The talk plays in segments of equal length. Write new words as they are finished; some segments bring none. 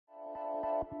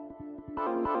It's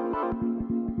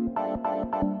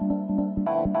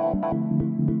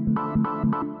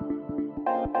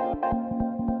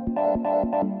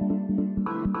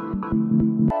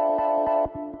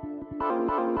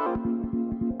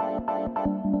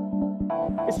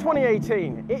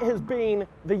 2018. It has been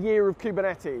the year of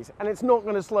Kubernetes, and it's not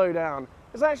going to slow down.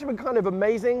 It's actually been kind of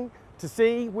amazing to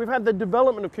see. We've had the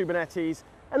development of Kubernetes,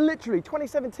 and literally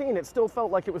 2017, it still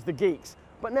felt like it was the geeks.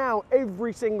 But now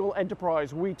every single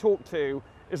enterprise we talk to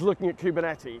is looking at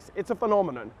Kubernetes. It's a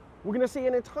phenomenon. We're going to see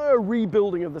an entire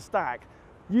rebuilding of the stack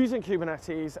using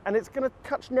Kubernetes, and it's going to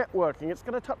touch networking, it's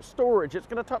going to touch storage, it's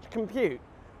going to touch compute.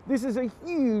 This is a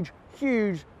huge,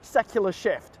 huge secular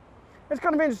shift. It's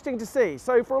kind of interesting to see.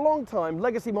 So for a long time,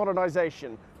 legacy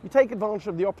modernization, you take advantage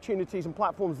of the opportunities and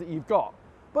platforms that you've got.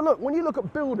 But look, when you look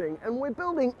at building, and we're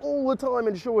building all the time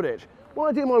in Shoreditch, when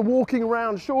I do my walking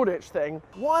around Shoreditch thing,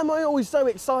 why am I always so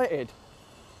excited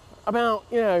about,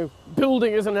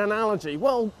 building as an analogy?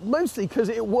 Well, mostly because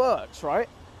it works, right?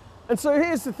 And so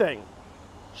here's the thing.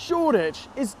 Shoreditch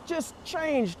is just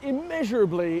changed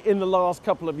immeasurably in the last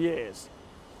couple of years.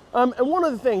 And one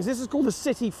of the things, this is called the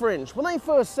city fringe. When they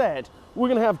first said, we're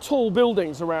going to have tall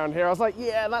buildings around here, I was like,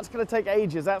 yeah, that's going to take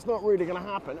ages. That's not really going to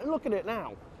happen. And look at it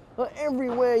now. Like,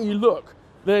 everywhere you look,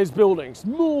 there's buildings,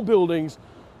 more buildings,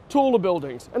 taller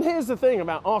buildings. And here's the thing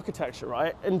about architecture,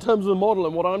 right? In terms of the model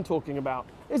and what I'm talking about,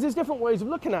 is there's different ways of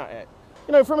looking at it.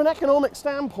 From an economic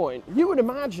standpoint, you would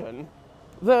imagine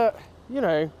that,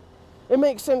 it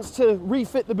makes sense to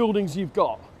refit the buildings you've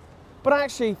got. But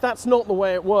actually, that's not the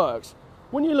way it works.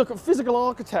 When you look at physical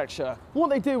architecture, what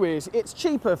they do is it's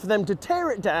cheaper for them to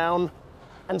tear it down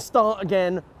and start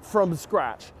again from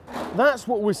scratch. That's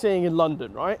what we're seeing in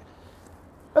London, right?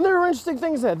 And there are interesting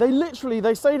things there.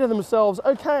 They say to themselves,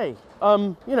 okay,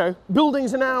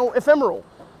 buildings are now ephemeral.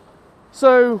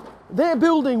 So they're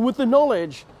building with the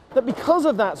knowledge that because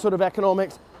of that sort of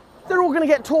economics, they're all going to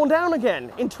get torn down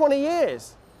again in 20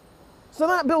 years. So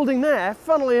that building there,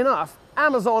 funnily enough,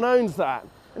 Amazon owns that.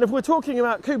 And if we're talking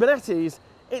about Kubernetes,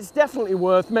 it's definitely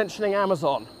worth mentioning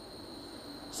Amazon.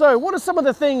 So what are some of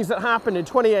the things that happened in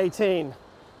 2018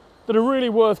 that are really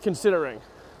worth considering?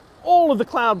 All of the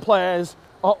cloud players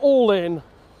are all in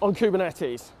on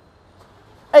Kubernetes.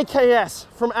 K8s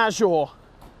from Azure,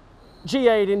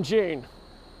 GA'd in June.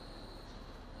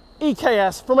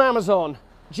 EKS from Amazon,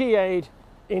 GA'd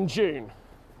in June.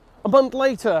 A month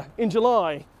later, in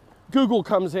July, Google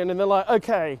comes in and they're like,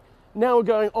 okay, now we're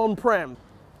going on-prem.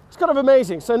 It's kind of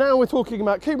amazing. So now we're talking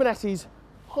about Kubernetes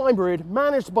hybrid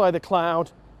managed by the cloud.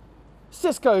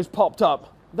 Cisco's popped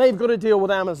up. They've got to deal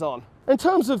with Amazon. In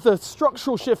terms of the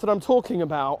structural shift that I'm talking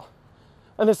about,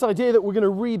 and this idea that we're going to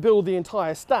rebuild the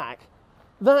entire stack,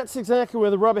 that's exactly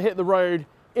where the rubber hit the road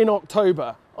in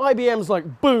October. IBM's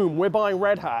like, boom, we're buying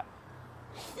Red Hat.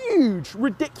 Huge,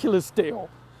 ridiculous deal.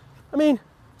 I mean,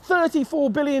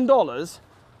 $34 billion. IBM,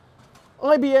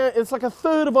 it's like a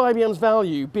third of IBM's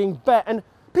value being bet. And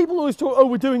people always talk, oh,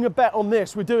 we're doing a bet on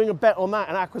this, we're doing a bet on that,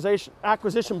 an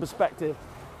acquisition perspective.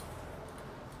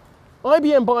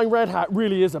 IBM buying Red Hat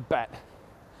really is a bet.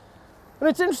 And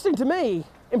it's interesting to me,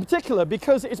 in particular,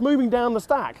 because it's moving down the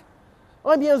stack.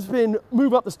 IBM's been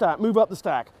move up the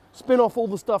stack, spin off all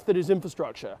the stuff that is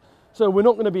infrastructure. So we're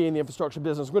not going to be in the infrastructure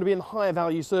business, we're going to be in the higher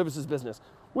value services business,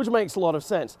 which makes a lot of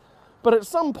sense. But at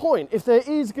some point, if there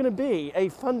is going to be a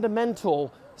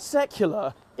fundamental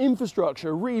secular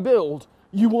infrastructure rebuild,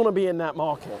 you want to be in that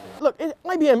market. Look,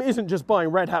 IBM isn't just buying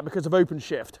Red Hat because of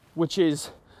OpenShift, which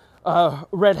is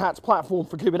Red Hat's platform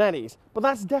for Kubernetes, but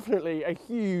that's definitely a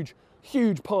huge,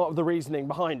 huge part of the reasoning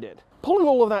behind it. Pulling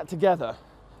all of that together,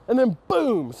 and then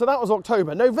boom, so that was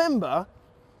October. November,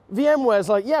 VMware's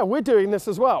like, yeah, we're doing this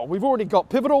as well. We've already got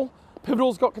Pivotal.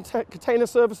 Pivotal's got container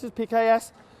services,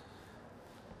 PKS.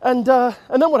 And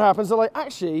then what happens, they're like,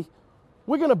 actually,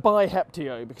 we're going to buy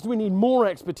Heptio because we need more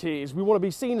expertise. We want to be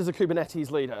seen as a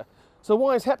Kubernetes leader. So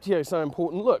why is Heptio so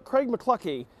important? Look, Craig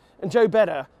McCluskey and Joe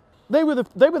Bedder, they were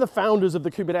the founders of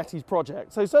the Kubernetes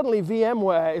project. So suddenly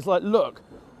VMware is like, look,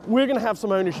 we're going to have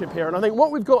some ownership here. And I think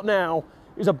what we've got now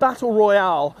is a battle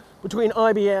royale between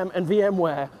IBM and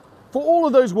VMware for all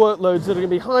of those workloads that are going to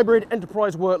be hybrid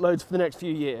enterprise workloads for the next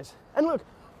few years. And look,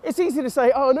 it's easy to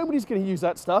say, oh, nobody's going to use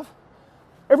that stuff.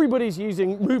 Everybody's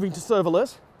moving to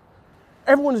serverless.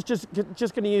 Everyone's just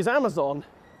going to use Amazon.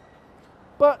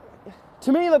 But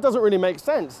to me, that doesn't really make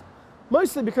sense,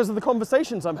 mostly because of the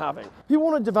conversations I'm having. You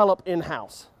want to develop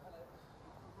in-house.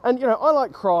 And, I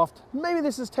like craft. Maybe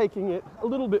this is taking it a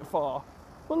little bit far.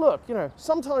 But look,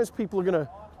 sometimes people are going to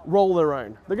roll their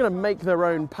own. They're going to make their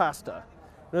own pasta.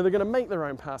 They're going to make their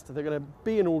own pasta. They're going to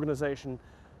be an organization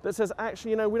that says,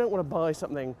 actually, we don't want to buy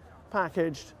something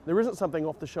packaged, there isn't something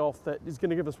off the shelf that is going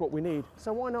to give us what we need.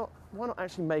 So why not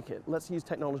actually make it? Let's use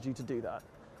technology to do that.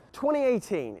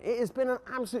 2018, it has been an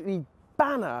absolutely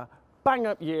bang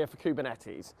up year for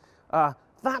Kubernetes.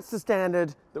 That's the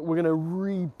standard that we're going to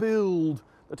rebuild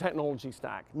the technology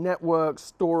stack, network,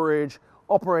 storage,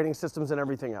 operating systems, and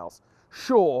everything else.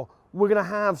 Sure, we're going to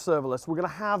have serverless, we're going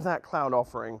to have that cloud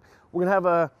offering, we're going to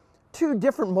have two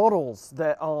different models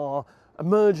that are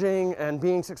emerging and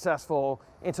being successful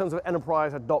in terms of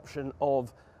enterprise adoption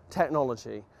of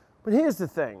technology. But here's the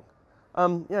thing,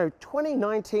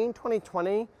 2019,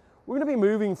 2020, we're going to be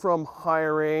moving from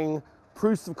hiring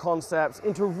proofs of concepts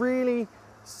into really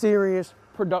serious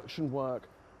production work.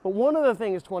 But one of the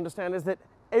things to understand is that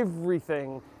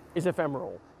everything is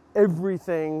ephemeral.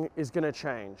 Everything is going to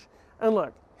change. And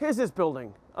look, here's this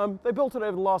building. They built it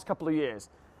over the last couple of years.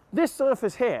 This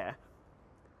surface here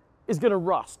is going to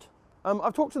rust.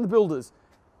 I've talked to the builders.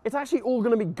 It's actually all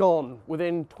going to be gone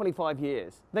within 25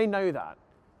 years. They know that.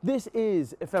 This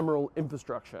is ephemeral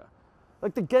infrastructure.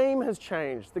 Like, the game has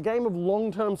changed. The game of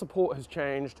long-term support has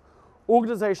changed.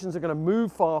 Organizations are going to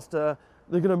move faster.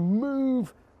 They're going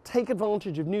to take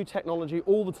advantage of new technology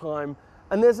all the time.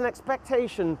 And there's an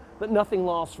expectation that nothing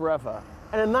lasts forever.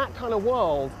 And in that kind of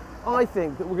world, I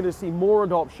think that we're going to see more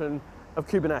adoption of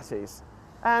Kubernetes.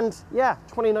 And yeah,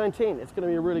 2019, it's going to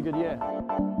be a really good year.